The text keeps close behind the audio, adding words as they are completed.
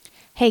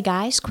Hey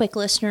guys, quick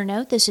listener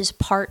note. This is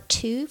part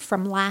 2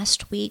 from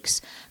last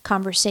week's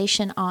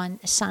conversation on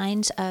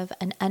signs of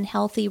an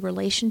unhealthy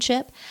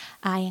relationship.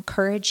 I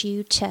encourage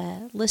you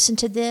to listen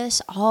to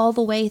this all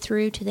the way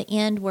through to the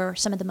end, where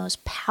some of the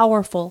most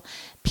powerful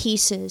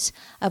pieces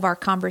of our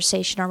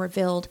conversation are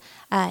revealed.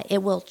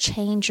 It will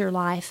change your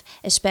life,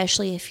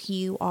 especially if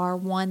you are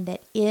one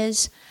that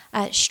is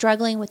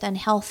struggling with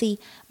unhealthy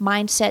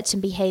mindsets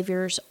and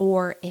behaviors,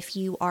 or if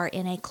you are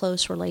in a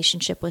close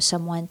relationship with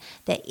someone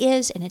that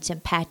is and it's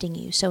impacting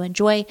you. So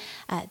enjoy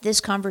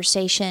this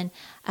conversation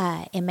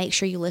and make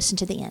sure you listen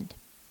to the end.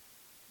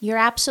 You're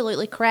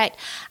absolutely correct.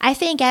 I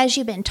think as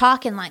you've been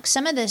talking, like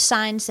some of the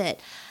signs that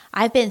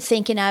I've been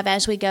thinking of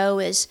as we go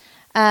is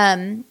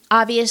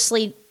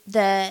obviously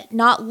the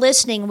not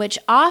listening, which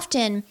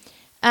often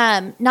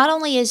not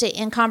only is it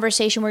in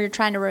conversation where you're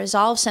trying to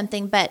resolve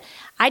something, but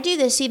I do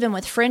this even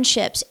with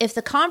friendships. If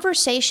the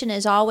conversation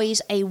is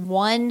always a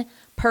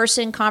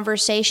one-person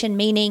conversation,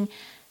 meaning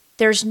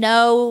there's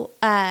no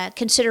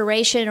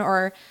consideration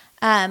or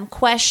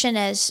question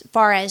as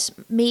far as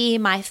me,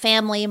 my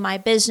family, my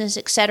business,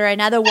 etc.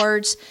 In other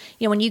words,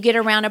 when you get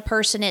around a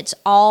person, it's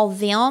all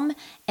them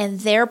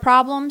and their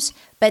problems,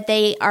 but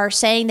they are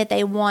saying that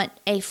they want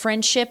a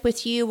friendship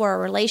with you or a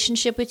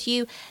relationship with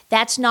you.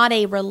 That's not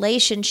a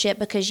relationship,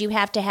 because you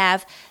have to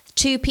have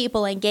two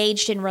people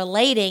engaged in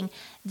relating.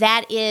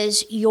 That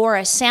is, you're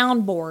a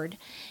soundboard.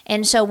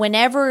 And so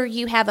whenever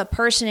you have a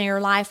person in your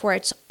life where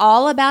it's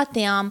all about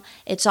them,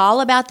 it's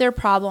all about their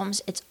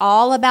problems, it's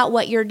all about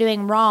what you're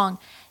doing wrong,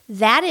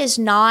 that is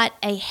not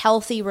a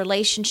healthy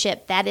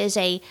relationship. That is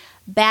a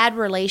bad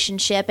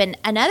relationship. And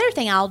another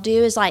thing I'll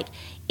do is, like,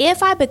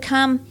 if I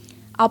become,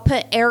 I'll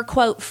put air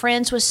quote,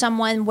 friends with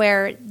someone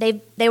where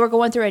they were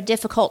going through a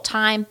difficult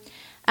time,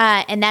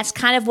 and that's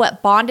kind of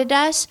what bonded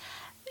us,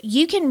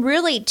 you can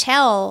really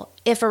tell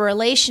if a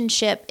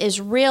relationship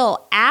is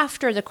real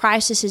after the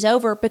crisis is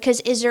over,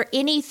 because is there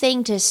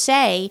anything to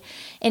say,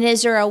 and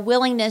is there a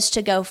willingness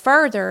to go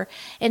further?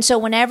 And so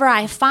whenever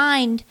I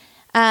find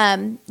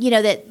that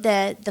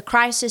the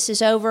crisis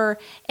is over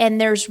and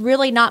there's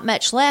really not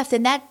much left,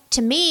 and that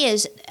to me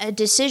is a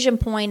decision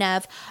point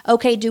of,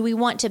 okay, do we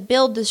want to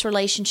build this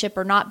relationship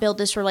or not build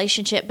this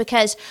relationship?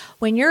 Because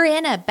when you're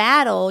in a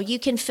battle, you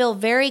can feel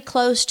very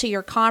close to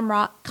your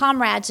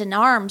comrades in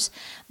arms,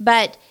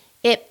 but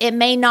it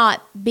may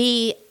not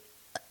be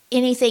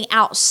anything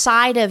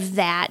outside of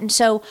that. And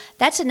so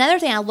that's another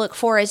thing I look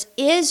for is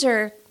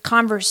there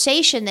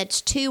conversation that's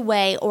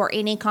two-way or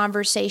any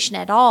conversation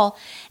at all?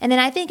 And then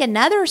I think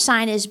another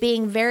sign is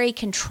being very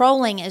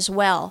controlling as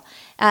well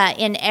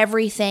in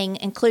everything,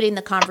 including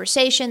the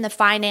conversation, the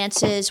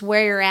finances,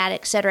 where you're at,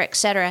 et cetera, et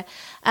cetera.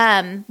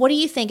 What do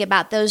you think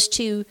about those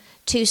two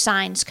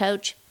signs,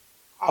 Coach?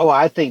 Oh,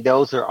 I think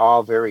those are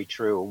all very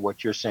true,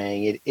 what you're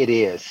saying. It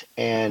is.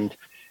 And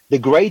the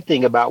great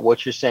thing about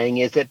what you're saying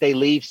is that they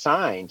leave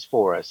signs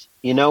for us,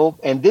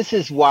 and this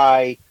is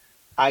why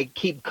I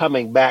keep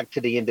coming back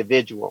to the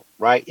individual,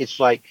 right? It's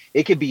like,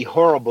 it could be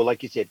horrible,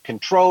 like you said,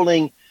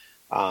 controlling,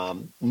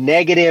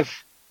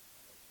 negative.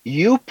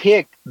 You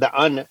pick the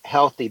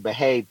unhealthy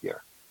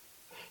behavior.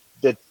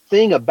 The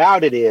thing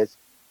about it is,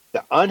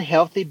 the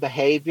unhealthy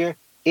behavior,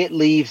 it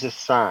leaves a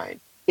sign.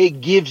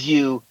 It gives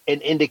you an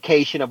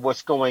indication of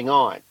what's going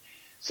on.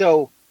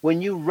 So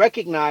when you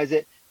recognize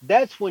it,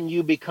 that's when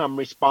you become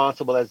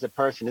responsible as a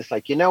person. It's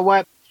like, you know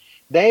what?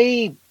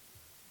 They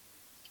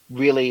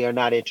really are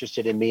not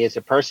interested in me as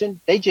a person.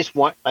 They just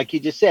want, like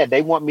you just said,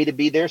 they want me to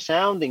be their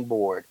sounding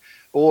board,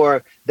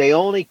 or they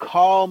only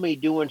call me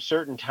during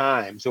certain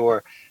times,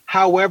 or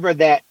however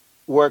that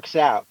works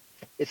out.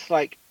 It's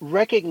like,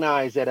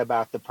 recognize that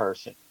about the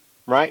person,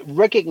 right?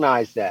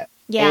 Recognize that.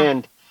 Yeah.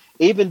 And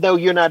even though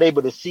you're not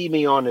able to see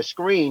me on the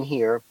screen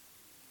here,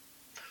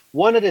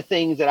 one of the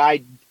things that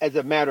I, as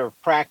a matter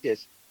of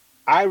practice,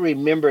 I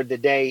remember the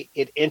day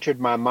it entered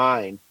my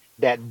mind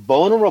that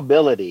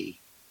vulnerability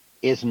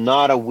is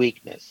not a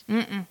weakness.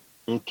 Mm-mm.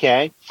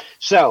 Okay?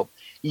 So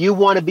you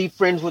want to be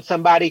friends with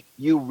somebody,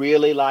 you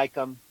really like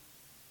them.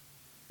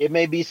 It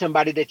may be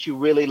somebody that you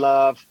really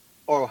love,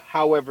 or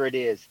however it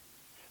is.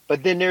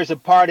 But then there's a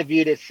part of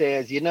you that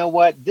says, you know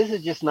what? This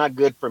is just not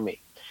good for me.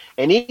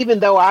 And even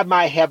though I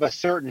might have a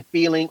certain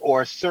feeling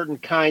or a certain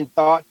kind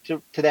thought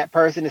to that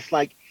person, it's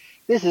like,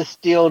 this is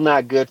still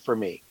not good for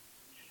me.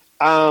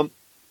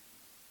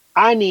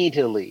 I need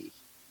to leave,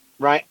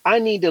 right? I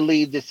need to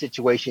leave this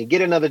situation,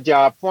 get another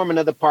job, form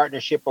another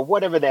partnership, or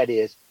whatever that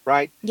is,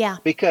 right? Yeah.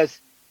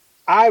 Because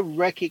I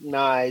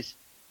recognize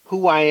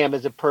who I am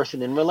as a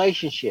person in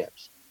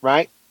relationships,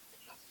 right?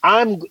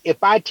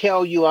 If I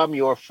tell you I'm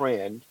your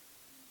friend,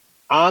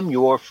 I'm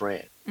your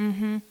friend,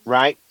 Mm-hmm.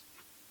 right?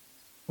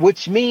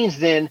 Which means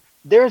then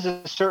there's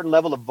a certain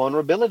level of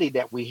vulnerability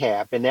that we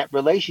have in that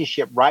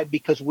relationship, right?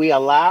 Because we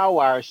allow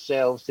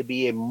ourselves to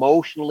be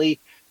emotionally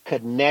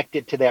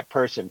connected to that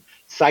person,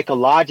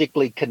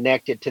 psychologically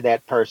connected to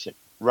that person,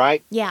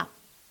 right? Yeah.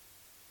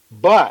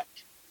 But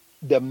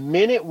the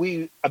minute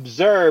we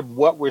observe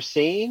what we're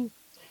seeing,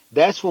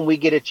 that's when we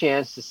get a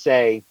chance to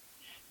say,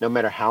 no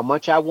matter how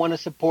much I want to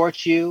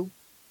support you,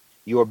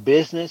 your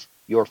business,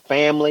 your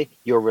family,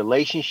 your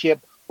relationship,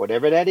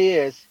 whatever that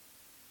is,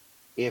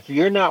 if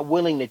you're not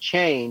willing to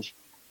change,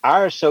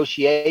 our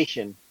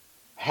association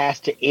has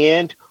to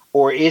end,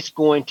 or it's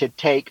going to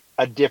take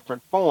a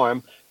different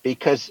form,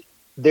 because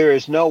there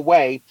is no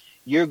way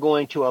you're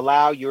going to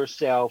allow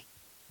yourself,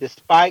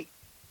 despite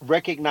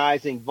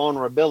recognizing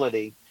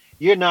vulnerability,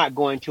 you're not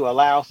going to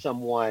allow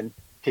someone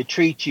to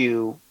treat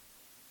you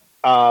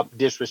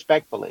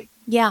disrespectfully.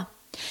 Yeah.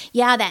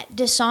 Yeah, that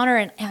dishonor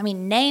and I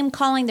mean name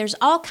calling, there's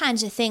all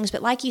kinds of things,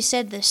 but like you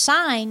said, the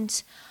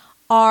signs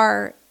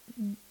are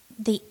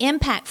the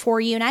impact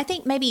for you. And I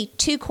think maybe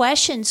two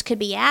questions could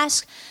be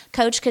asked,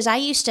 Coach, because I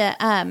used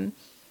to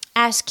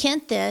ask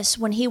Kent this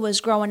when he was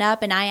growing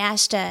up, and I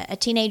asked a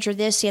teenager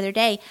this the other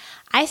day.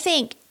 I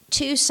think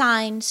two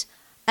signs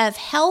of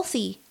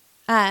healthy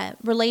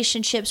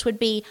relationships would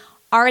be,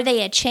 are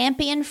they a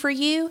champion for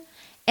you?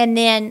 And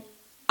then,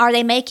 are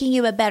they making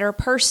you a better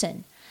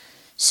person?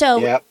 So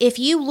Yep. if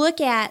you look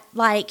at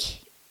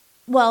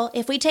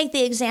if we take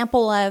the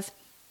example of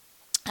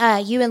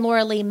you and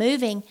Laura Lee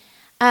moving,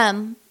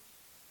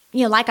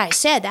 like I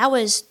said, that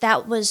was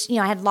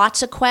I had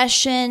lots of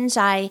questions.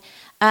 I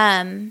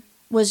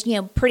was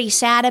pretty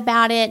sad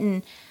about it,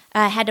 and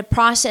had to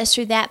process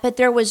through that. But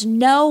there was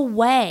no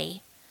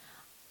way.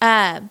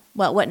 It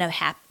wouldn't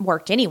have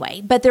worked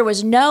anyway. But there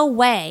was no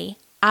way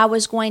I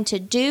was going to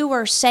do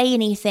or say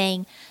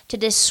anything to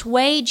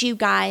dissuade you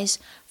guys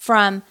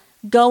from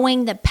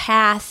going the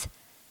path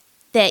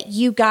that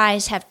you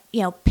guys have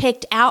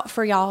picked out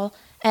for y'all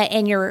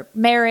and your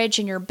marriage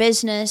and your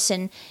business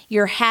and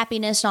your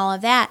happiness and all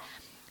of that.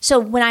 So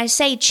when I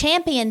say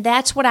champion,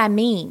 that's what I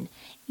mean.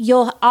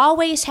 You'll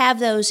always have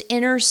those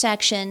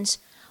intersections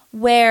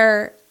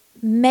where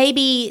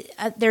maybe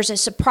there's a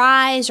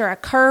surprise or a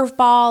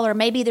curveball, or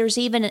maybe there's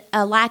even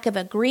a lack of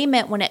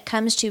agreement when it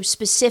comes to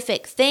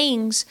specific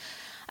things,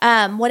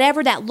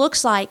 whatever that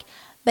looks like.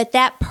 But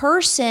that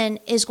person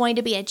is going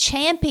to be a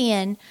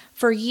champion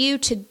for you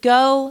to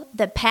go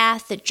the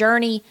path, the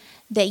journey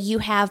that you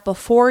have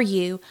before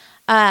you,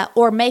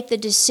 or make the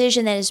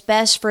decision that is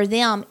best for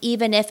them,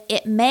 even if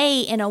it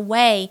may, in a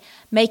way,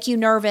 make you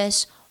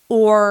nervous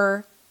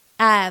or,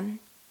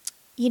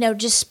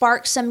 just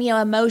spark some,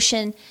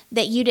 emotion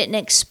that you didn't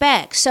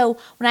expect. So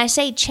when I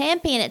say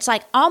champion, it's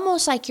like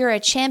almost like you're a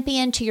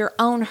champion to your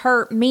own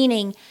hurt,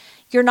 meaning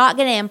you're not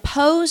going to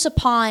impose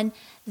upon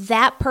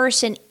that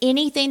person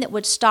anything that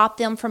would stop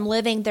them from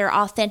living their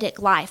authentic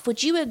life.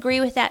 Would you agree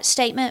with that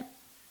statement?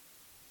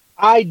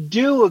 I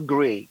do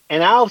agree.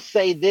 And I'll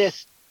say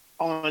this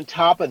on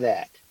top of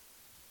that.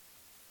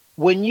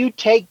 When you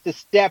take the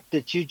step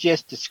that you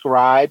just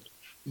described,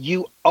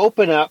 you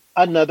open up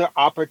another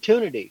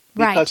opportunity,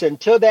 because Right.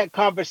 until that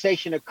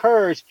conversation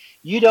occurs,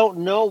 you don't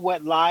know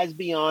what lies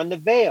beyond the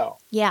veil.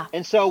 Yeah.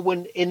 And so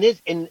when in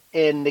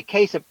the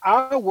case of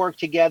our work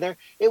together,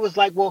 it was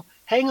like, well,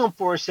 hang on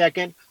for a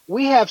second.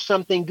 We have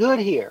something good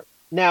here.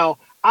 Now,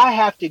 I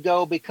have to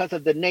go because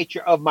of the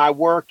nature of my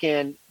work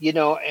and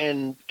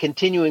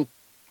continuing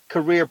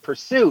career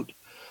pursuit.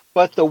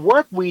 But the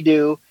work we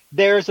do,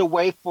 there's a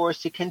way for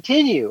us to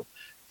continue.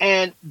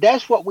 And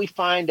that's what we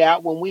find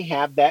out when we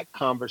have that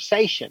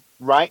conversation,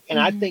 right? And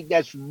I think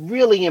that's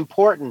really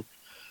important.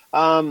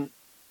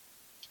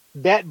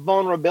 That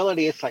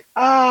vulnerability, it's like,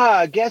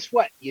 guess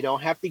what? You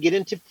don't have to get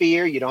into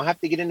fear. You don't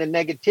have to get into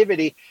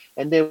negativity.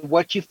 And then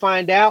what you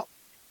find out,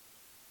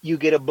 you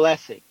get a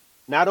blessing.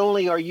 Not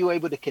only are you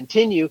able to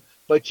continue,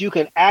 but you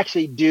can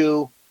actually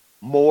do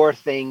more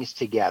things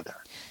together.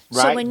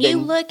 Right? So when you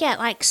look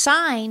at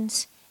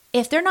signs,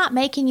 if they're not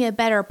making you a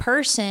better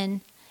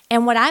person,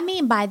 and what I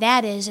mean by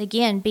that is,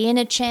 again, being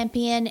a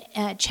champion,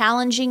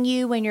 challenging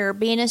you when you're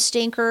being a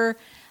stinker,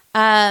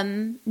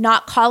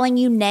 not calling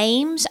you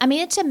names. I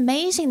mean, it's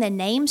amazing the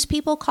names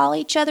people call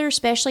each other,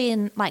 especially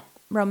in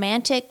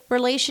romantic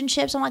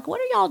relationships. I'm like, what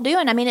are y'all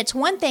doing? I mean, it's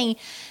one thing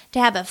to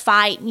have a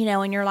fight, and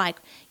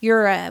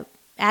you're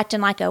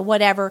acting like a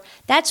whatever.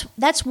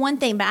 That's one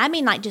thing. But I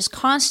mean, just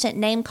constant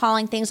name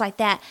calling, things like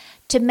that.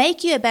 To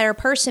make you a better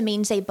person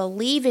means they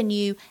believe in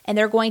you, and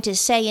they're going to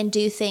say and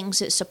do things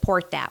that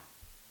support that.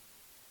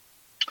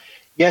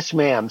 Yes,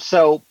 ma'am.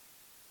 So,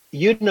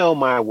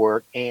 my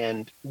work,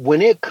 and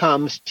when it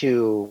comes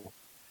to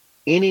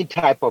any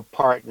type of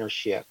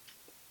partnership,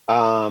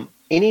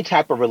 any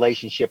type of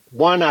relationship,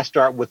 one, I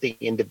start with the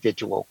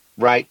individual,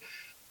 right?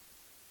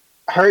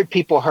 Hurt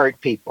people hurt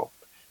people.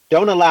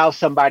 Don't allow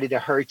somebody to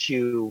hurt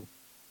you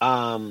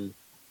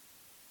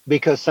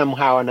because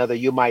somehow or another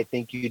you might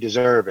think you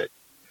deserve it.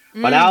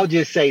 But I'll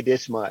just say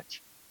this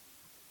much.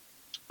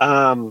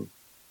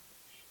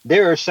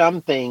 There are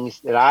some things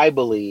that I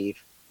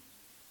believe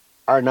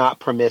are not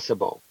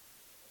permissible.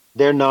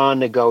 They're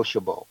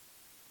non-negotiable.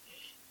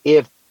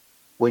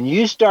 When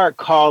you start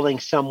calling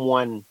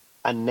someone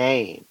a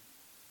name,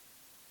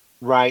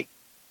 right,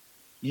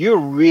 you're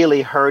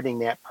really hurting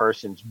that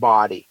person's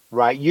body,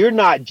 right? You're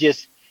not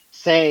just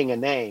saying a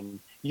name.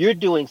 You're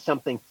doing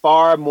something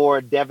far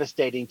more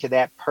devastating to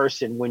that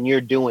person when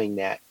you're doing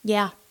that.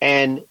 Yeah.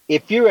 And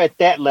if you're at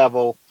that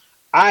level,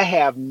 I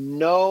have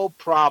no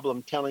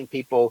problem telling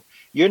people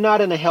you're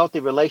not in a healthy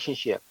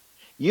relationship.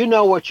 You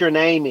know what your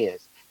name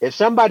is. If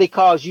somebody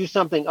calls you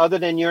something other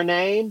than your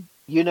name,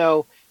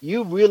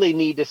 you really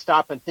need to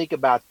stop and think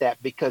about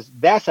that, because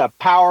that's a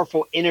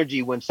powerful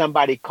energy when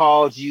somebody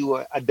calls you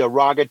a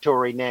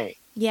derogatory name,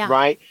 Yeah.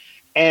 right?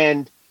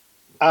 And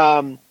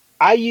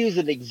I use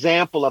an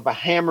example of a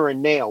hammer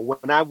and nail.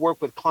 When I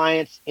work with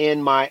clients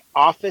in my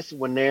office,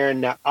 when they're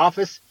in the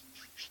office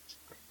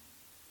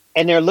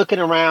and they're looking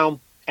around,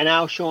 and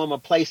I'll show them a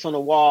place on the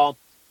wall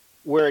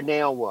where a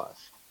nail was.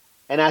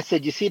 And I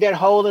said, you see that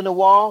hole in the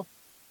wall?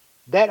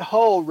 That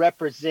hole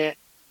represents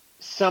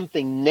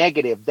something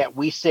negative that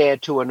we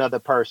said to another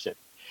person.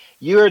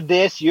 You're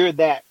this, you're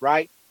that,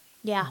 right?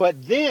 Yeah.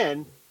 But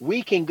then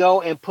we can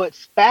go and put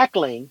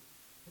spackling,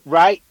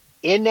 right,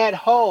 in that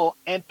hole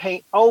and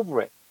paint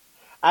over it.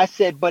 I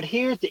said, but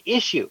here's the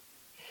issue.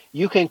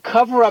 You can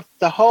cover up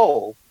the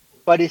hole,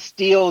 but it's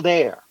still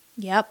there.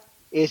 Yep.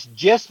 It's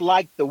just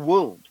like the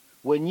wound.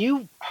 When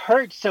you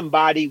hurt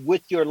somebody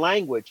with your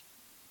language,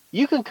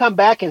 you can come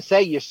back and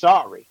say you're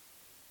sorry,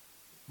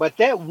 but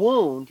that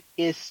wound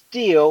is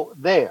still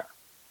there.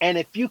 And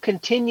if you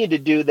continue to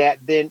do that,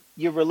 then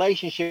your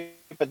relationship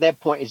at that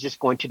point is just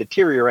going to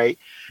deteriorate.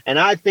 And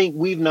I think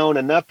we've known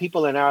enough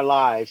people in our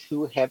lives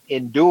who have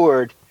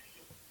endured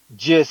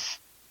just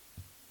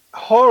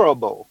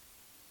horrible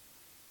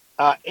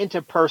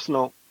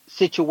interpersonal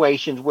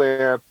situations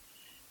where,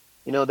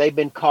 they've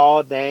been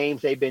called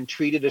names, they've been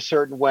treated a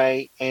certain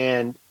way,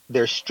 and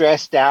they're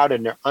stressed out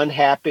and they're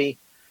unhappy.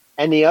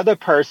 And the other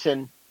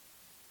person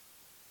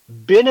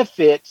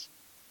benefits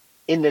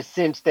in the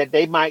sense that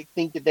they might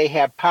think that they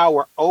have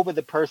power over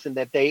the person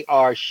that they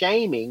are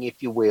shaming,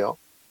 if you will.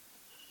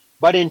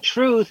 But in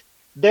truth,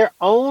 their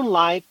own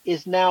life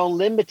is now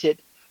limited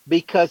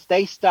because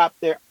they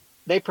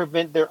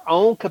prevent their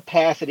own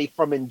capacity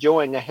from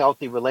enjoying a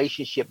healthy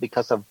relationship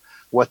because of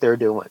what they're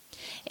doing.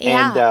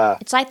 Yeah.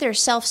 And it's like they're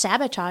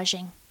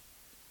self-sabotaging.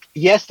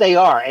 Yes, they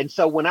are. And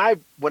so when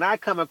I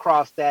come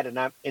across that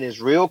and it's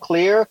real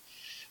clear,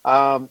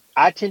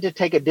 I tend to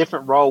take a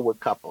different role with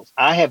couples.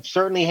 I have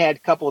certainly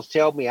had couples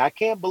tell me, I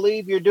can't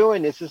believe you're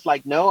doing this. It's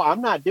like, no,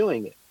 I'm not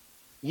doing it.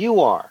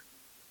 You are.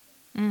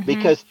 Mm-hmm.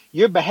 Because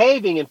you're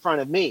behaving in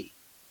front of me.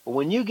 But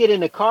when you get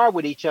in the car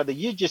with each other,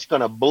 you're just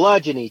going to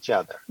bludgeon each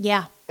other.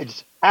 Yeah.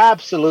 It's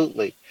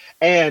absolutely.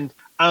 And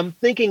I'm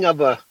thinking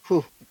of a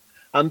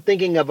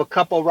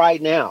couple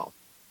right now.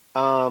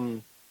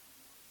 And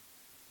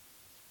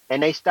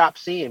they stopped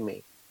seeing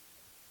me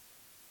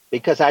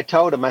because I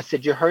told them, I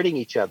said, you're hurting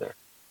each other.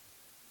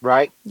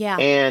 Right. Yeah.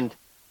 And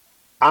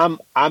I'm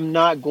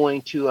not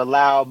going to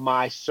allow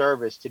my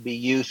service to be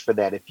used for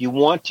that. If you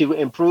want to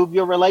improve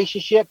your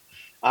relationship,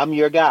 I'm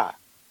your guy.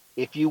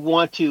 If you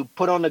want to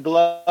put on the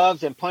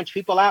gloves and punch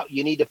people out,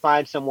 you need to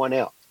find someone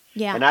else.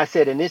 Yeah. And I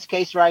said, in this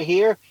case right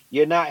here,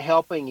 you're not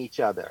helping each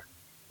other.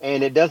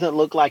 And it doesn't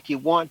look like you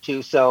want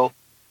to. So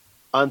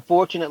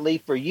unfortunately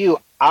for you,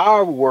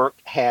 our work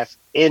has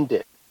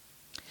ended.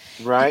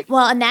 Right.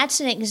 Well, and that's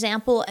an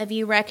example of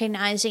you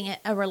recognizing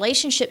a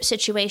relationship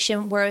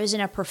situation where it was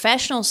in a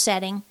professional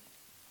setting,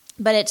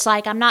 but it's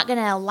like, I'm not going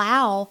to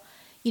allow,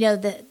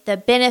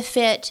 the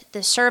benefit,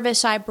 the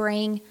service I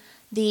bring,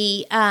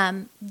 the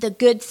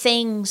good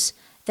things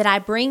that I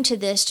bring to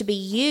this to be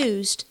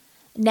used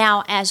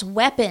now as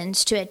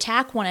weapons to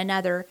attack one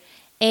another.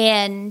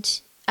 And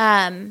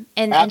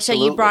so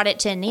you brought it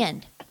to an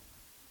end.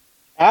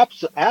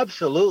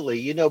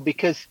 Absolutely.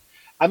 Because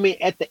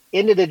at the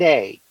end of the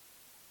day,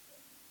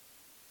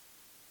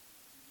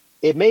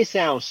 it may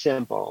sound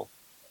simple,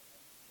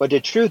 but the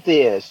truth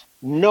is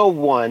no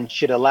one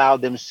should allow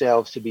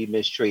themselves to be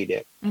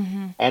mistreated.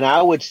 Mm-hmm. And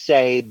I would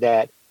say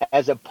that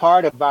as a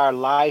part of our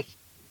life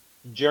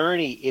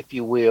journey, if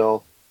you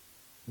will,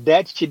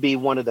 that should be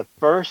one of the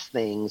first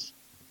things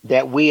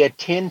that we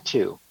attend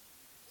to,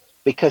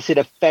 because it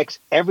affects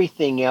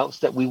everything else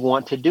that we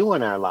want to do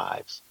in our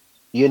lives.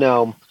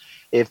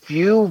 If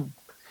you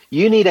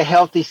need a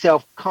healthy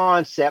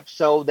self-concept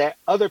so that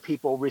other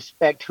people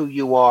respect who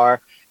you are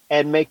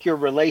and make your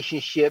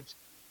relationships,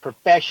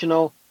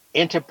 professional,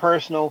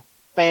 interpersonal,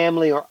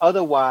 family, or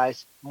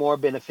otherwise, more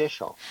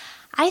beneficial.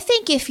 I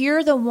think if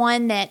you're the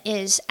one that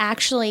is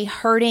actually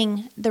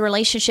hurting the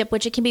relationship,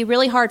 which it can be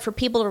really hard for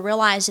people to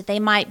realize that they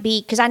might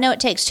be, because I know it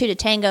takes two to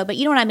tango, but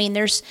you know what I mean?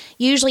 There's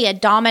usually a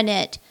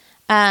dominant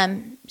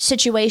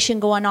situation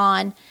going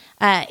on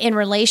in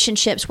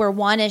relationships where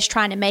one is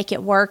trying to make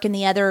it work and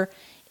the other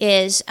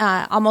is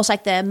almost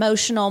like the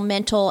emotional,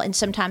 mental, and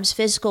sometimes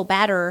physical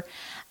batterer.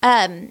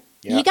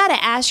 You got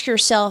to ask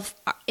yourself,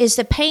 is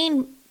the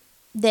pain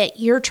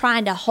that you're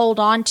trying to hold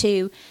on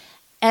to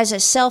as a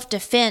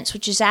self-defense,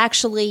 which is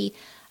actually,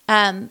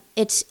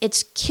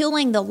 it's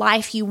killing the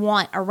life you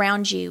want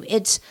around you.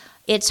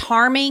 It's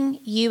harming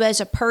you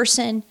as a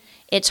person.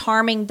 It's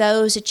harming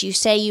those that you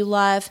say you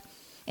love.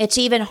 It's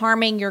even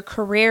harming your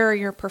career,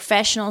 your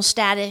professional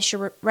status,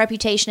 your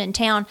reputation in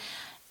town.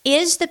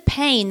 Is the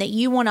pain that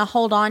you want to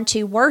hold on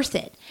to worth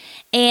it?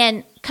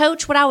 And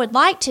Coach, what I would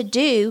like to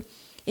do,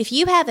 if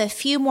you have a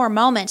few more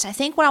moments, I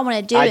think what I want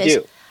to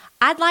do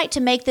I'd like to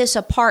make this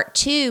a part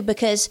 2,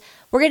 because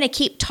we're going to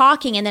keep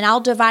talking, and then I'll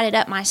divide it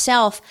up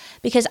myself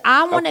because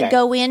I want to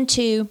go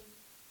into,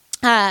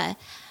 and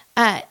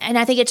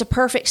I think it's a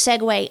perfect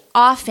segue,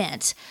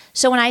 offense.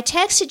 So when I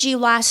texted you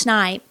last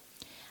night,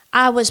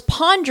 I was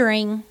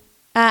pondering.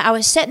 I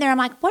was sitting there. I'm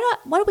like, what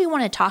do we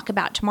want to talk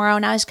about tomorrow?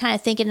 And I was kind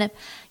of thinking of,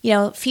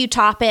 a few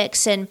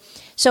topics, and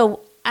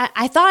so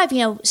I thought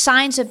of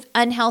signs of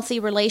unhealthy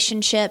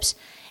relationships.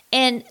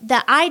 And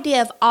the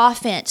idea of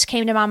offense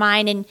came to my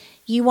mind, and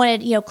you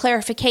wanted,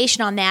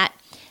 clarification on that.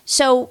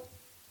 So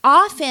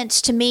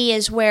offense to me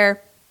is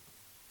where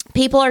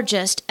people are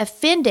just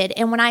offended.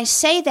 And when I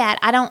say that,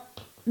 I don't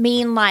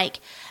mean like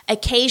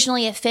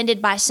occasionally offended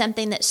by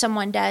something that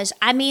someone does.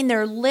 I mean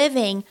they're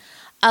living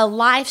a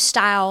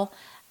lifestyle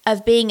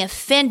of being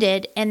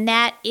offended, and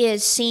that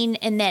is seen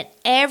in that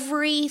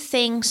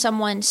everything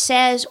someone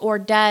says or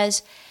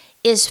does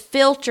is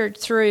filtered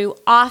through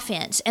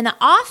offense. And the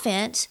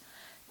offense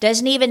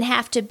doesn't even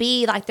have to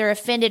be like they're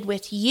offended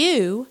with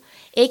you.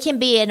 It can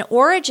be an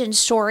origin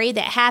story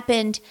that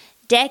happened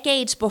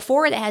decades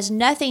before that has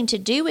nothing to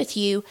do with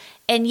you,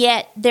 and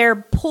yet they're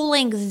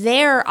pulling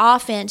their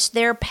offense,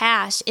 their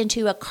past,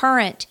 into a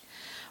current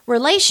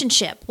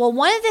relationship. Well,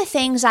 one of the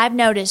things I've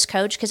noticed,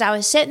 Coach, because I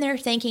was sitting there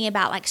thinking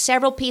about like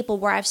several people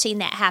where I've seen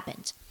that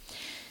happen.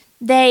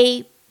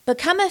 They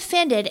become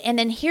offended, and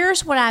then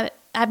here's what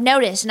I've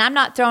noticed, and I'm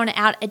not throwing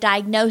out a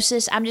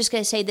diagnosis. I'm just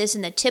going to say this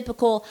in the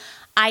typical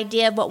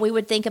idea of what we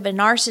would think of a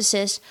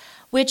narcissist,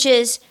 which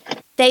is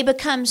they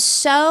become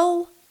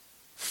so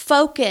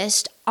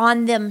focused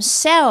on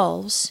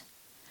themselves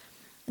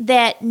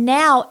that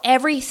now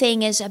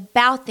everything is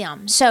about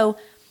them. So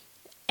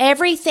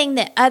everything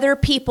that other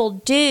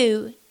people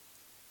do,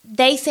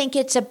 they think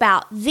it's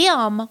about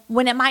them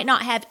when it might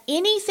not have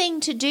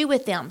anything to do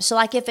with them. So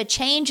like if a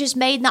change is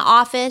made in the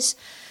office,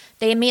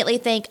 they immediately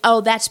think, oh,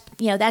 that's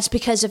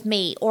because of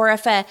me. Or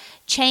if a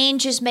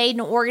change is made in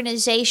an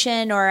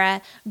organization or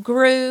a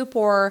group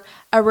or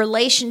a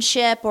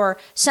relationship or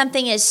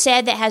something is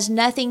said that has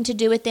nothing to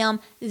do with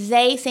them,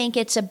 they think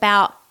it's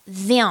about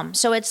them.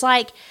 So it's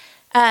like,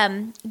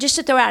 just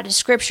to throw out a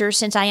scripture,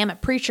 since I am a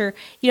preacher,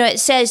 it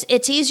says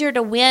it's easier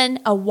to win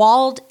a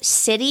walled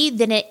city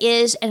than it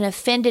is an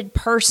offended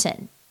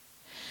person.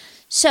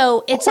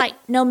 So it's like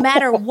no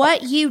matter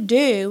what you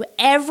do,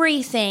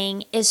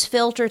 everything is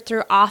filtered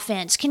through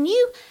offense. Can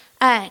you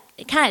kind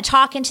of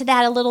talk into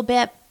that a little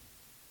bit?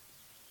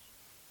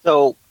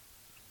 So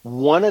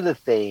one of the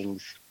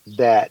things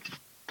that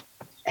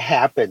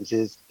happens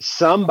is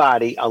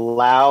somebody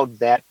allowed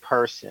that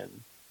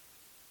person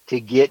to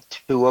get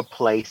to a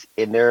place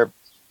in their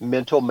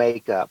mental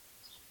makeup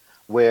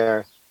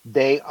where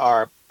they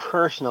are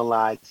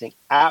personalizing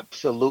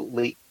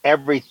absolutely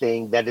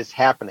everything that is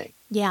happening.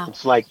 Yeah.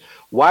 It's like,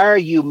 why are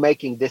you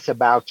making this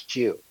about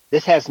you?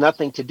 This has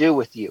nothing to do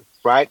with you,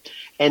 right?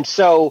 And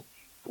so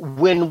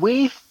when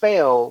we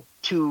fail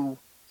to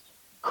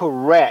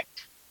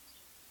correct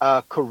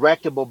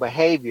correctable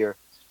behavior,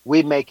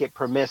 we make it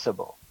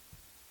permissible,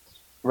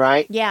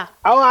 right? Yeah.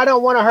 Oh, I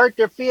don't want to hurt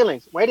their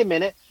feelings. Wait a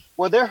minute.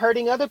 Well, they're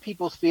hurting other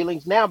people's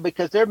feelings now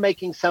because they're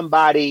making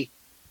somebody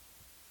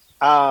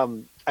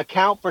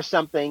account for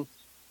something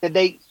that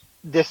they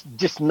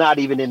just not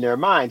even in their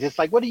minds. It's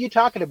like, what are you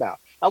talking about?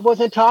 I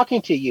wasn't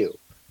talking to you.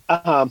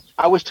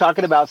 I was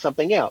talking about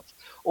something else.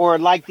 Or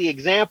like the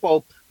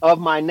example of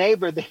my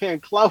neighbor there in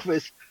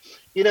Clovis,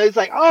 he's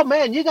like, oh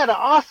man, you got an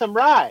awesome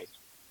ride.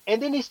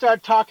 And then he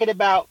started talking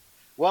about,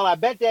 well, I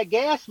bet that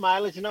gas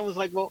mileage. And I was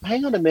like, well,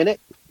 hang on a minute.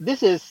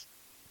 This is,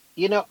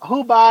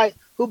 who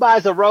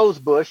buys a rose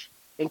bush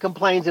and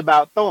complains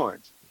about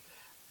thorns?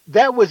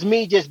 That was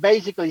me just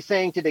basically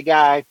saying to the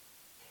guy,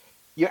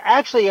 you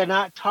actually are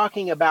not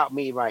talking about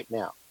me right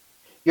now.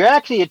 You're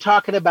actually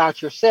talking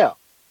about yourself,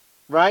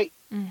 right?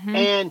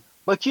 Mm-hmm.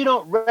 But you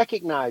don't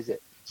recognize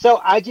it.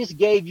 So I just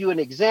gave you an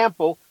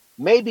example.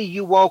 Maybe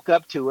you woke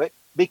up to it,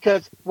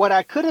 because what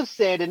I could have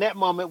said in that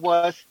moment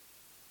was,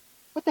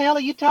 what the hell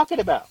are you talking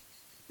about?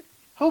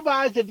 Who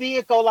buys a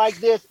vehicle like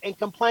this and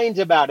complains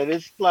about it?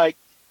 It's like,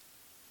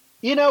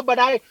 but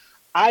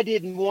I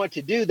didn't want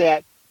to do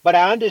that, but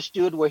I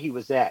understood where he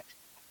was at.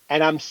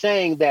 And I'm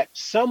saying that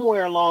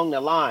somewhere along the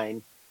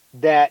line,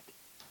 that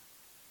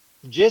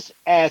just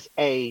as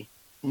a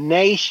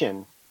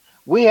nation,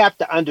 we have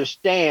to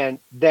understand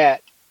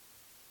that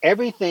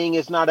everything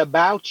is not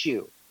about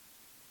you,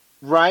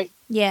 right?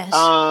 Yes.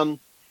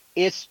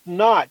 It's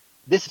not.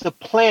 This is a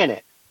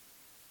planet.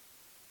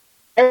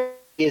 Everybody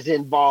is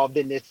involved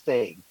in this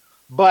thing.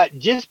 But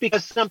just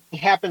because something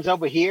happens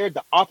over here,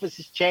 the office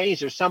has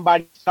changed, or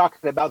somebody's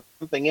talking about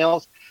something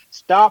else,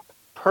 stop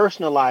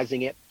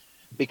personalizing it,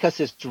 because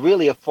it's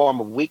really a form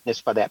of weakness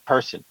for that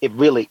person. It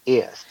really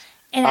is.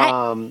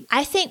 And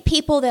I think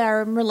people that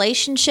are in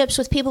relationships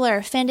with people that are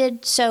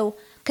offended, so,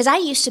 because I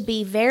used to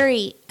be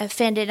very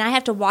offended, and I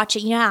have to watch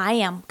it. How I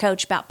am,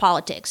 Coach, about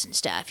politics and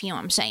stuff. You know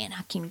what I'm saying?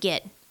 I can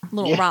get a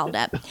little riled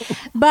up.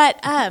 But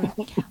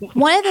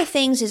one of the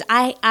things is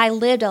I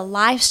lived a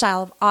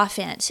lifestyle of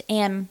offense.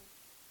 And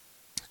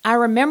I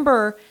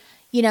remember,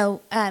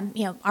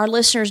 our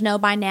listeners know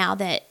by now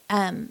that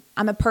I'm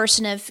a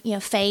person of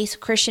faith,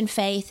 Christian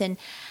faith, and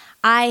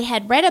I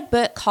had read a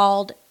book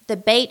called The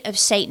Bait of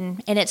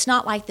Satan, and it's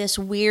not like this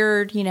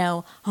weird,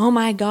 oh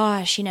my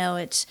gosh,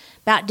 it's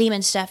about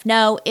demon stuff.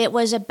 No, it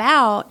was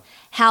about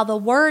how the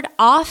word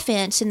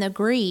offense in the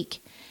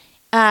Greek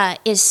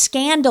is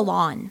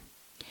scandalon,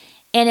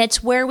 and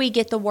it's where we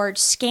get the word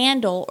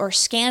scandal or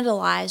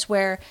scandalize,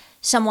 where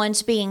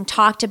someone's being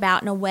talked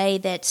about in a way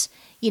that's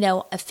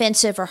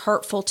offensive or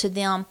hurtful to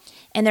them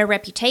and their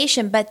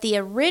reputation. But the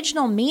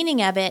original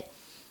meaning of it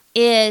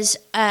is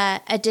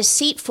a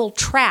deceitful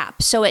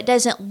trap. So it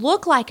doesn't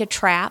look like a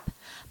trap,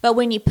 but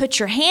when you put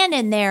your hand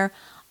in there,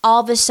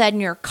 all of a sudden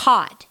you're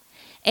caught.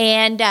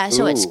 And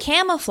so it's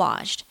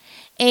camouflaged.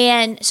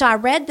 And so I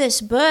read this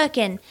book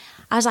and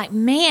I was like,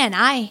 man,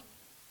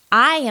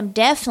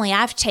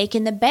 I've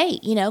taken the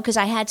bait, because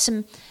I had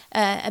some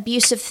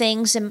abusive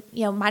things in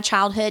my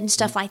childhood and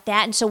stuff like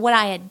that. And so what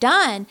I had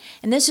done,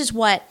 and this is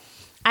what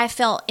I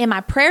felt in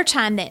my prayer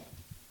time that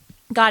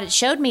God had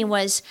showed me,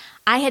 was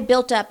I had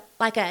built up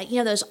like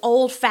those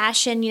old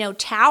fashioned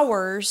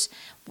towers,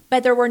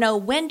 but there were no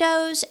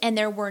windows and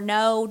there were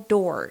no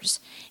doors,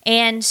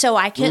 and so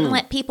I couldn't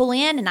let people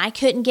in and I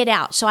couldn't get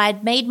out. So I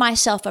had made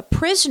myself a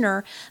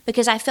prisoner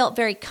because I felt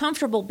very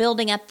comfortable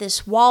building up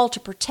this wall to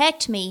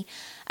protect me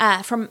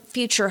from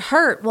future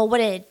hurt. Well,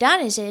 what it had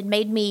done is it had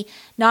made me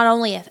not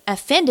only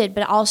offended,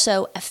 but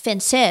also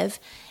offensive.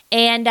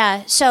 And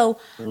so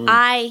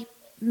I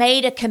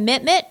made a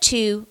commitment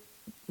to,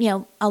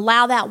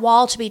 allow that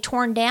wall to be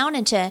torn down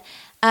and to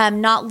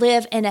not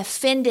live an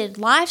offended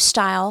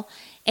lifestyle.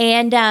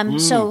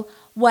 And so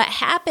what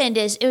happened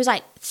is it was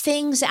like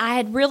things I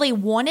had really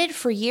wanted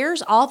for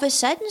years all of a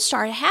sudden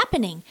started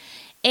happening.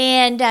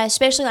 And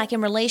especially like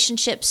in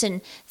relationships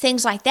and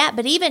things like that.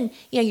 But even,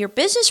 your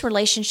business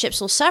relationships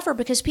will suffer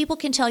because people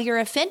can tell you're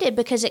offended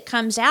because it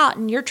comes out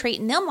and you're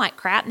treating them like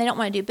crap and they don't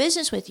want to do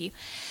business with you.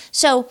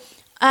 So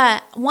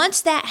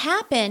once that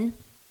happened,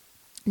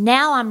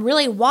 now I'm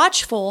really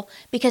watchful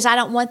because I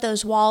don't want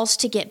those walls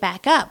to get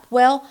back up.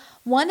 Well,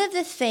 one of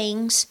the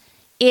things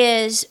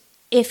is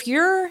if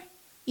you're,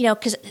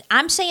 because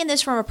I'm saying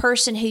this from a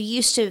person who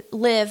used to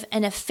live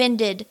an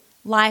offended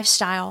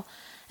lifestyle,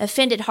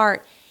 offended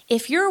heart.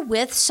 If you're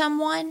with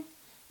someone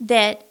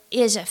that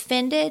is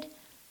offended,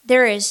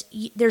 there's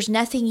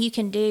nothing you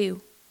can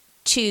do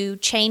to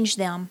change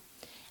them.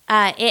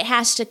 It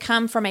has to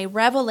come from a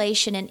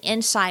revelation and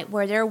insight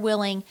where they're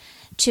willing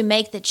to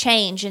make the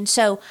change. And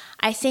so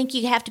I think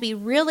you have to be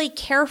really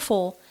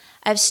careful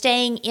of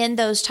staying in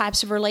those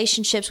types of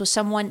relationships with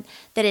someone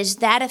that is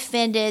that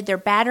offended. They're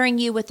battering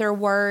you with their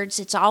words.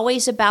 It's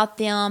always about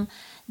them.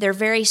 They're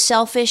very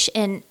selfish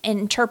and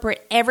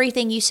interpret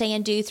everything you say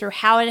and do through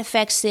how it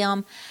affects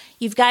them.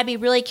 You've got to be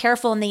really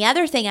careful. And the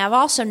other thing I've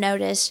also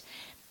noticed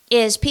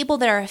is people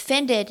that are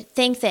offended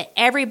think that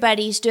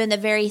everybody's doing the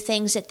very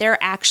things that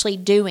they're actually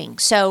doing.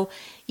 So,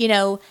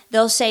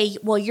 they'll say,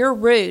 well, you're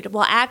rude.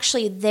 Well,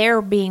 actually,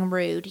 they're being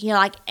rude.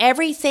 Like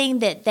everything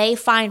that they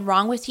find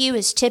wrong with you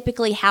is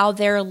typically how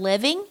they're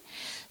living.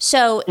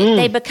 So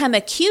they become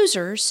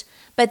accusers,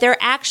 but they're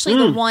actually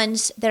the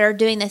ones that are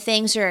doing the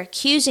things they're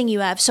accusing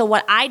you of. So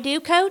what I do,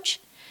 Coach,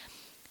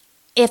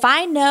 if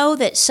I know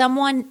that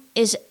someone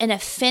is an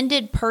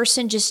offended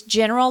person, just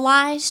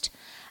generalized,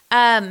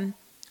 I'm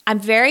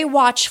very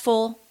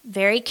watchful,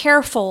 very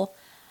careful,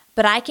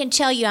 but I can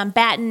tell you I'm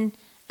batting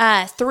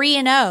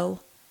 3-0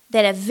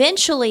 that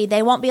eventually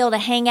they won't be able to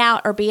hang out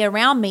or be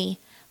around me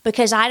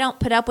because I don't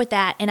put up with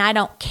that and I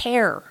don't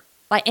care.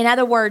 Like, in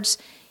other words,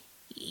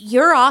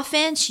 your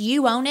offense,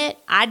 you own it.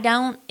 I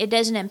don't. It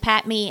doesn't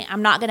impact me.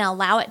 I'm not going to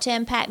allow it to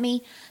impact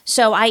me.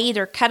 So I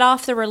either cut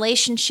off the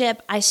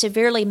relationship, I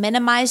severely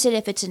minimize it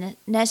if it's a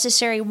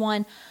necessary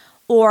one,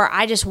 or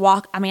I just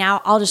walk.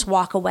 I'll just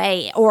walk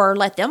away or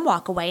let them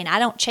walk away. And I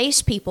don't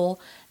chase people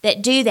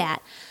that do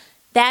that.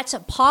 That's a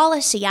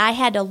policy I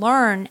had to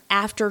learn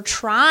after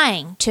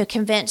trying to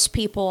convince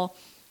people,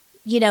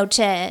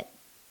 to,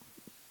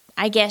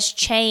 I guess,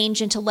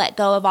 change and to let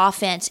go of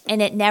offense,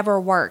 and it never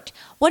worked.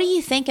 What do you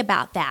think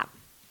about that?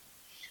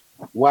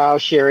 Wow,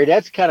 Sherry,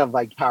 that's kind of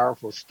like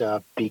powerful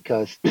stuff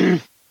because,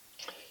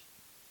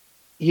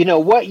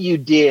 what you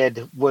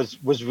did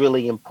was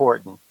really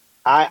important.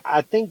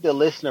 I think the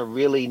listener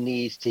really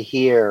needs to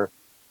hear,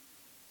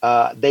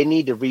 they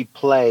need to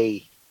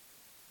replay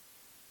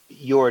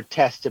your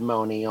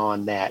testimony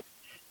on that,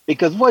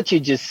 because what you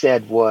just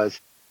said was,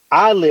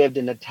 I lived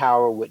in a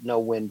tower with no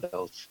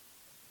windows,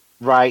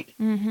 right?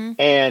 Mm-hmm.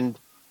 And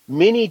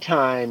many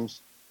times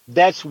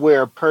that's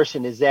where a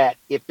person is at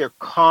if they're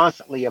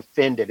constantly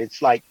offended. It's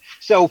like,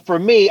 so for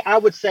me, I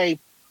would say,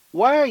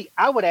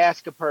 I would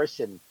ask a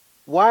person,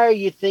 why are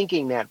you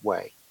thinking that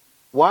way?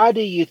 Why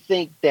do you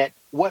think that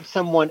what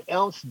someone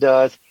else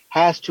does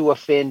has to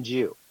offend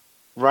you,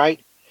 right?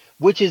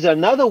 Which is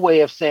another way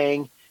of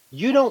saying,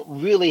 you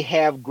don't really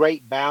have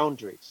great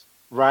boundaries,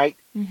 right?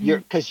 Mm-hmm.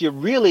 Because you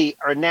really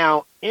are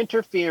now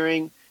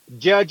interfering,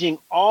 judging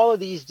all of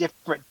these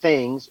different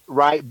things,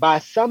 right, by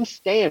some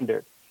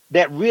standard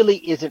that really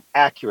isn't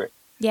accurate.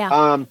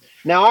 Yeah.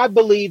 Now, I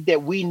believe that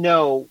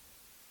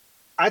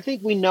I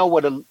think we know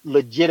what a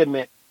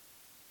legitimate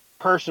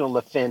personal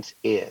offense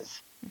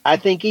is. I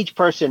think each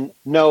person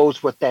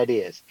knows what that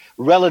is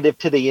relative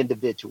to the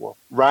individual,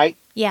 right?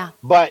 Yeah.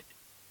 But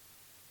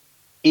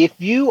if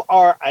you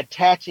are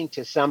attaching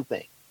to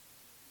something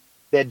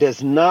that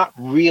does not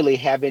really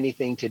have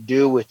anything to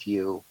do with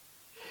you,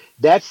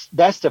 that's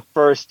the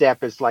first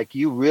step. Is like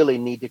you really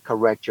need to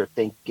correct your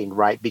thinking,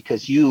 right?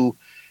 Because you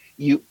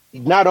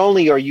not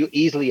only are you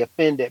easily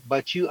offended,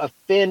 but you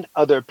offend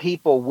other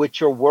people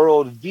with your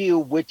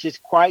worldview, which is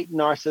quite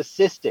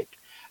narcissistic.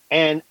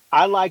 And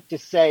I like to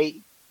say,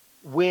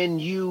 when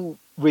you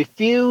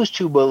refuse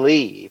to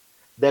believe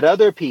that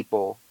other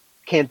people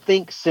can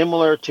think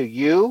similar to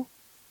you,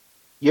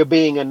 you're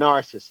being a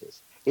narcissist.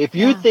 If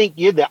you Yeah. think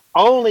you're the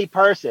only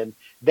person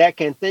that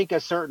can think a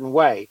certain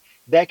way,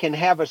 that can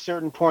have a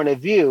certain point of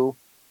view,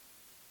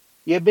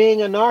 you're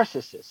being a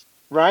narcissist,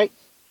 right?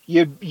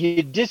 You're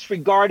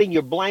disregarding,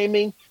 you're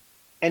blaming,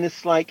 and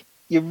it's like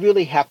you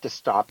really have to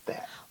stop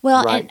that,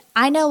 Well, right? and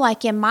I know,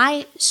 like in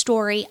my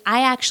story,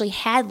 I actually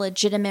had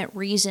legitimate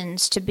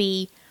reasons to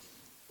be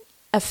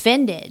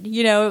offended.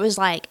 You know, it was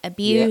like Yeah.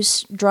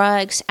 abuse,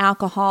 drugs,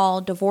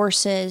 alcohol,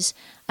 divorces,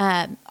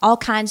 all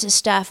kinds of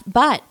stuff.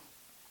 But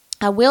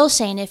I will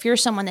say, and if you're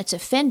someone that's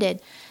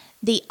offended,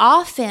 the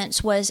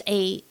offense was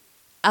a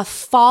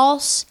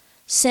false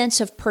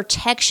sense of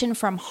protection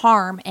from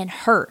harm and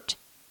hurt.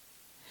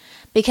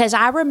 Because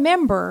I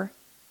remember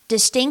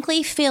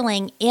distinctly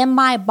feeling in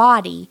my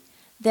body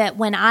that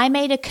when I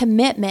made a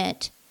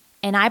commitment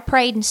and I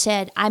prayed and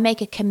said, I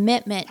make a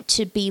commitment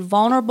to be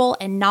vulnerable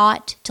and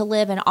not to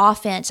live in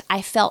offense,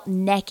 I felt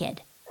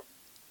naked.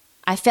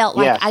 I felt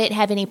like I Yes. didn't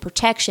have any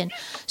protection.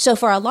 So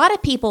for a lot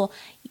of people,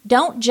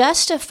 don't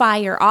justify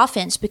your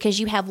offense because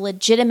you have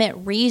legitimate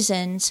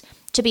reasons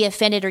to be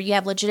offended or you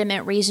have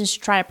legitimate reasons to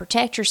try to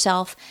protect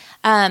yourself.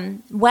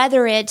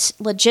 Whether it's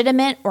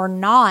legitimate or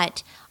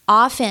not,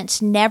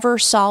 offense never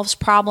solves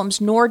problems,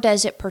 nor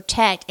does it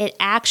protect. It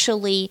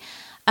actually,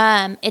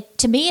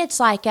 to me, it's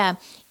like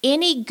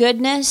any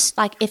goodness,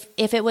 like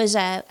if it was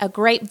a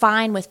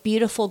grapevine with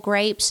beautiful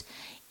grapes,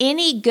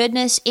 any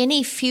goodness,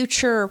 any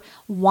future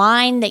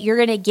wine that you're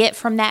going to get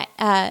from that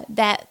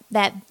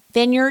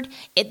vineyard,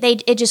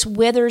 it just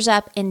withers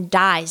up and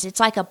dies.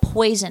 It's like a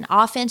poison.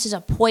 Offense is a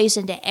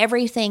poison to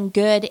everything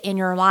good in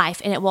your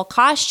life, and it will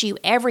cost you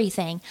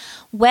everything,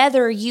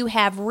 whether you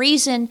have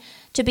reason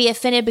to be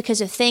offended because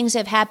of things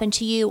that have happened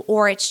to you,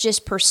 or it's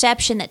just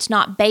perception that's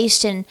not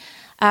based in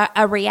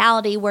a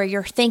reality where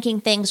you're thinking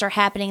things are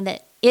happening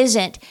that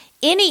isn't.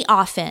 Any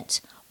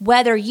offense,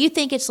 whether you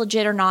think it's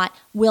legit or not,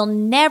 will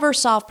never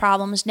solve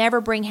problems,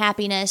 never bring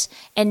happiness,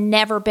 and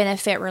never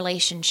benefit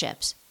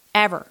relationships,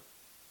 ever.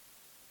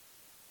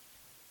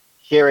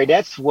 Sherry,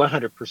 that's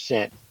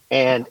 100%.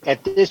 And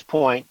at this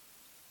point,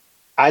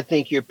 I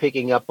think you're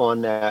picking up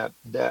on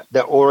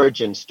the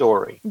origin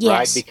story,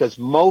 right? Yes. Because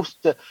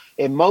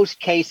in most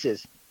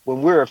cases,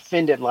 when we're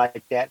offended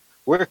like that,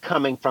 we're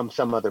coming from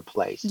some other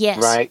place,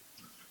 Yes. right?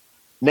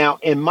 Now,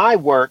 in my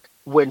work,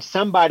 when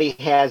somebody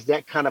has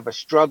that kind of a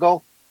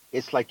struggle,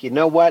 it's like, you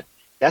know what?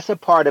 That's a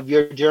part of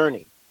your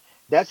journey.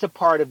 That's a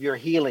part of your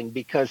healing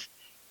because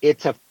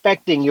it's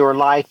affecting your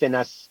life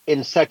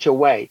in such a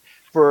way.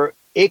 For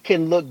it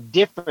can look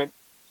different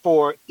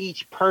for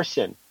each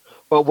person.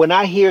 But when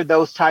I hear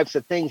those types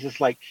of things,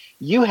 it's like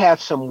you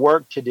have some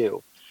work to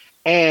do.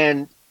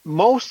 And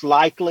most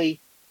likely,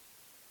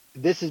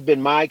 this has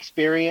been my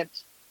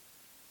experience.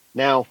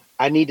 Now,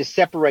 I need to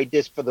separate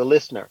this for the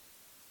listener.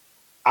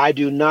 I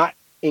do not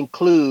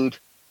include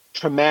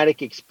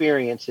traumatic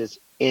experiences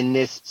in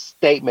this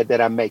statement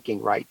that I'm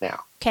making right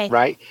now, Okay.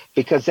 right?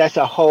 Because that's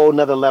a whole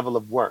nother level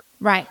of work.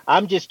 Right.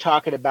 I'm just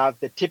talking about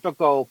the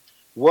typical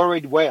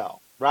worried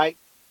well, right?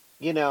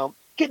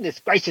 Goodness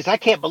gracious, I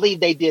can't believe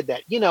they did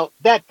that.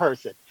 That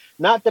person,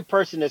 not the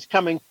person that's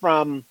coming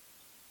from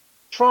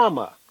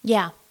trauma,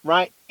 Yeah.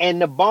 right?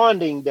 And the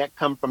bonding that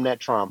come from that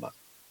trauma.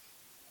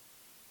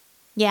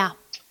 Yeah.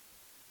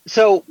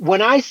 So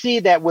when I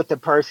see that with the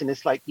person,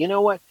 it's like, you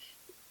know what?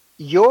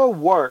 Your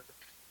work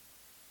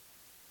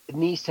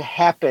needs to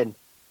happen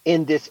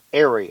in this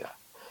area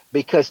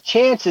because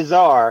chances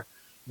are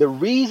the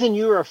reason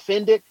you're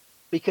offended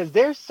because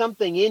there's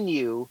something in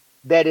you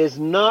that is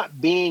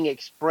not being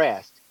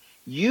expressed.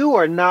 You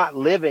are not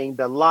living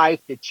the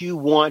life that you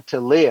want to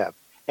live.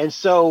 And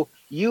so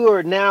you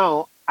are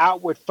now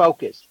outward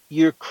focused.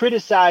 You're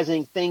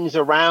criticizing things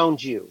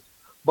around you.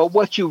 But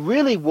what you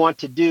really want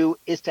to do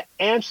is to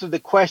answer the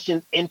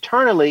questions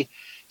internally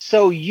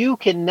so you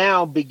can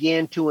now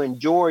begin to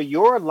enjoy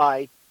your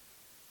life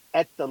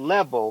at the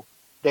level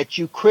that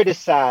you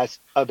criticize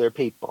other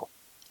people.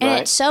 And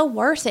Right? it's so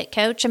worth it,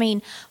 Coach. I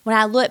mean, when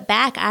I look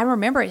back, I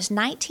remember it's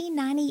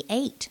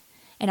 1998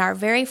 in our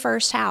very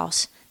first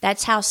house.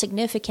 That's how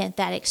significant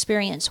that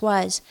experience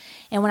was.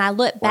 And when I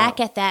look back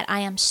Wow. at that,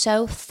 I am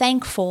so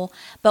thankful.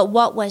 But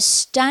what was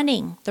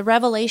stunning, the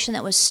revelation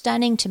that was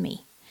stunning to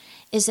me,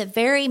 is the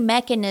very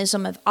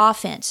mechanism of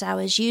offense I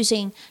was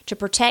using to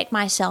protect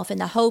myself in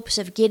the hopes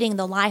of getting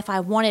the life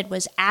I wanted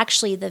was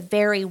actually the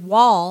very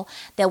wall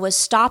that was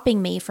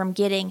stopping me from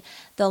getting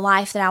the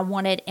life that I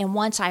wanted. And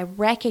once I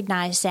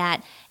recognized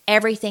that,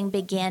 everything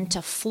began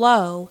to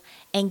flow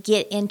and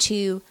get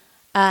into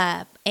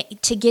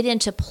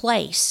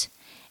place.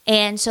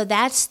 And so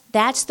that's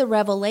the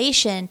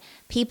revelation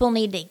people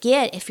need to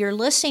get. If you're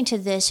listening to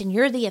this and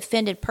you're the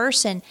offended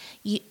person,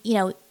 you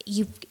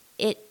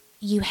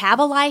have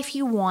a life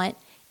you want.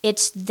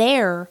 It's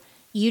there.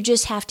 You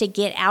just have to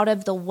get out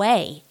of the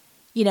way.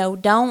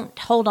 Don't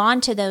hold on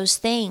to those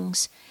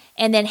things,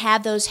 and then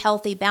have those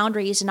healthy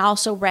boundaries, and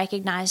also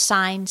recognize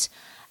signs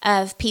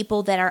of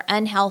people that are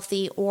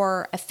unhealthy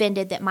or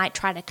offended that might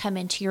try to come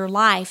into your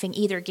life and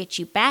either get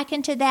you back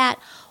into that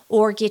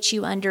or get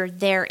you under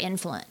their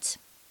influence.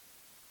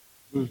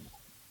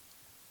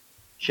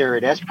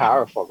 Sure, that's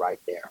powerful right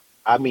there.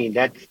 I mean,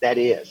 that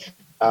is.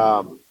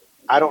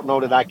 I don't know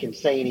that I can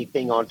say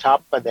anything on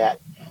top of that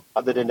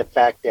other than the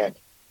fact that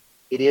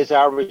it is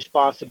our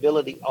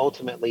responsibility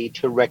ultimately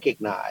to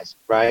recognize,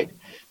 right?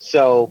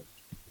 So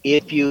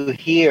if you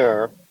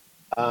hear,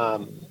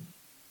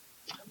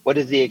 what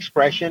is the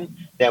expression?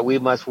 That we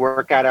must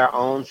work out our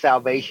own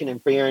salvation in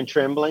fear and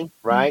trembling,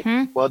 right?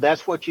 Mm-hmm. Well,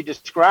 that's what you're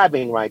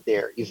describing right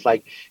there. It's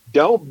like,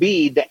 don't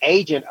be the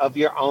agent of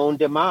your own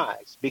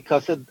demise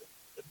because of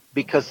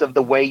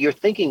the way you're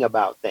thinking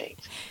about things.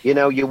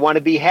 You want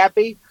to be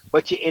happy,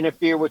 but you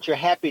interfere with your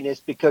happiness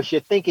because your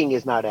thinking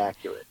is not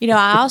accurate.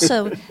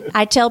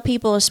 I tell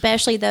people,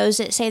 especially those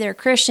that say they're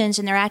Christians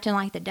and they're acting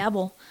like the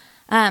devil,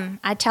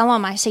 I tell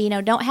them, I say,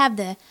 don't have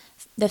the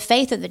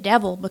faith of the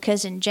devil,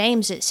 because in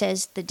James it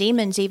says the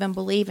demons even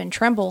believe and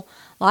tremble.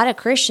 A lot of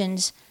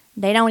Christians,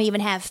 they don't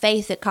even have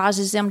faith that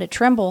causes them to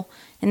tremble.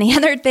 And the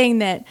other thing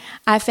that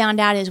I found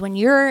out is when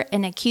you're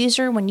an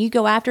accuser, when you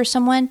go after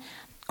someone,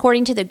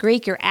 according to the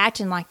Greek, you're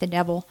acting like the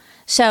devil.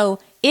 So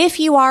if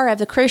you are of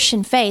the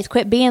Christian faith,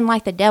 quit being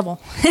like the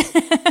devil.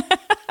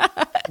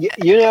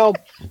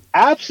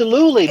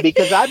 Absolutely,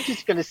 because I'm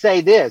just going to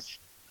say this.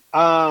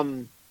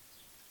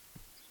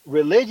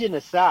 Religion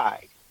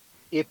aside,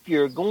 if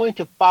you're going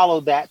to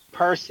follow that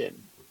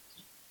person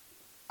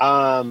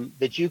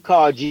that you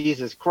call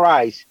Jesus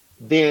Christ,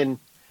 then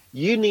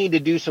you need to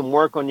do some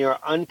work on your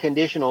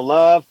unconditional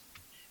love,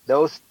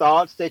 those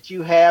thoughts that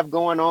you have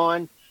going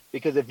on.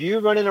 Because if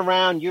you're running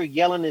around, you're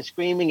yelling and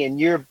screaming, and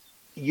your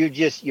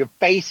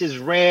face is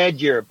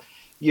red, you're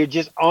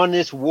just on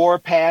this war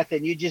path,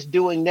 and you're just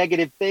doing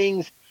negative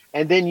things,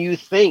 and then you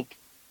think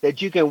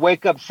that you can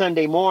wake up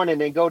Sunday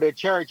morning and go to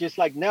church. It's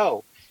like,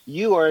 no,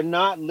 you are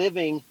not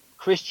living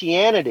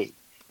Christianity.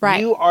 Right.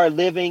 You are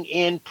living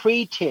in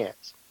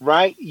pretense,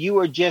 right? You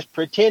are just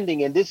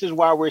pretending. And this is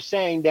why we're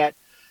saying that,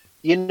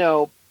 you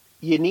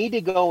need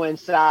to go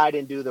inside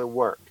and do the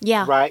work.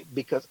 Yeah. Right?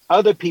 Because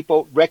other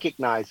people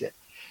recognize it.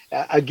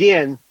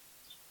 Again,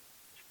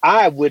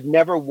 I would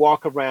never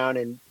walk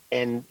around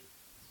and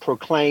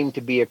proclaim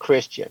to be a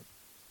Christian.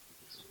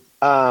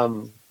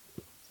 But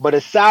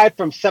aside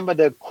from some of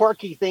the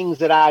quirky things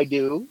that I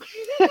do,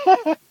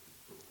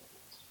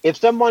 if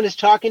someone is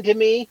talking to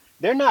me,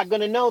 they're not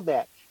going to know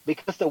that,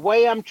 because the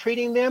way I'm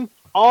treating them,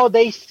 all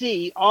they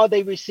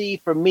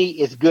receive from me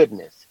is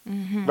goodness,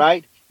 mm-hmm.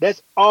 right?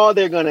 That's all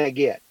they're going to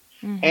get.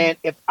 Mm-hmm. And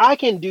if I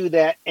can do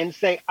that and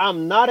say,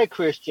 I'm not a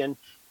Christian,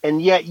 and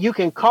yet you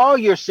can call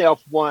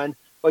yourself one,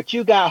 but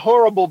you got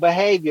horrible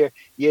behavior,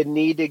 you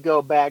need to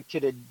go back to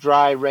the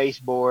dry erase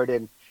board,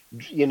 and,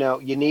 you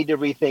need to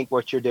rethink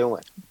what you're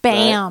doing.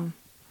 Bam. Right?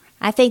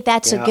 I think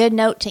that's a good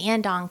note to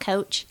end on,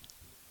 Coach.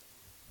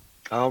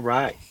 All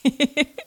right.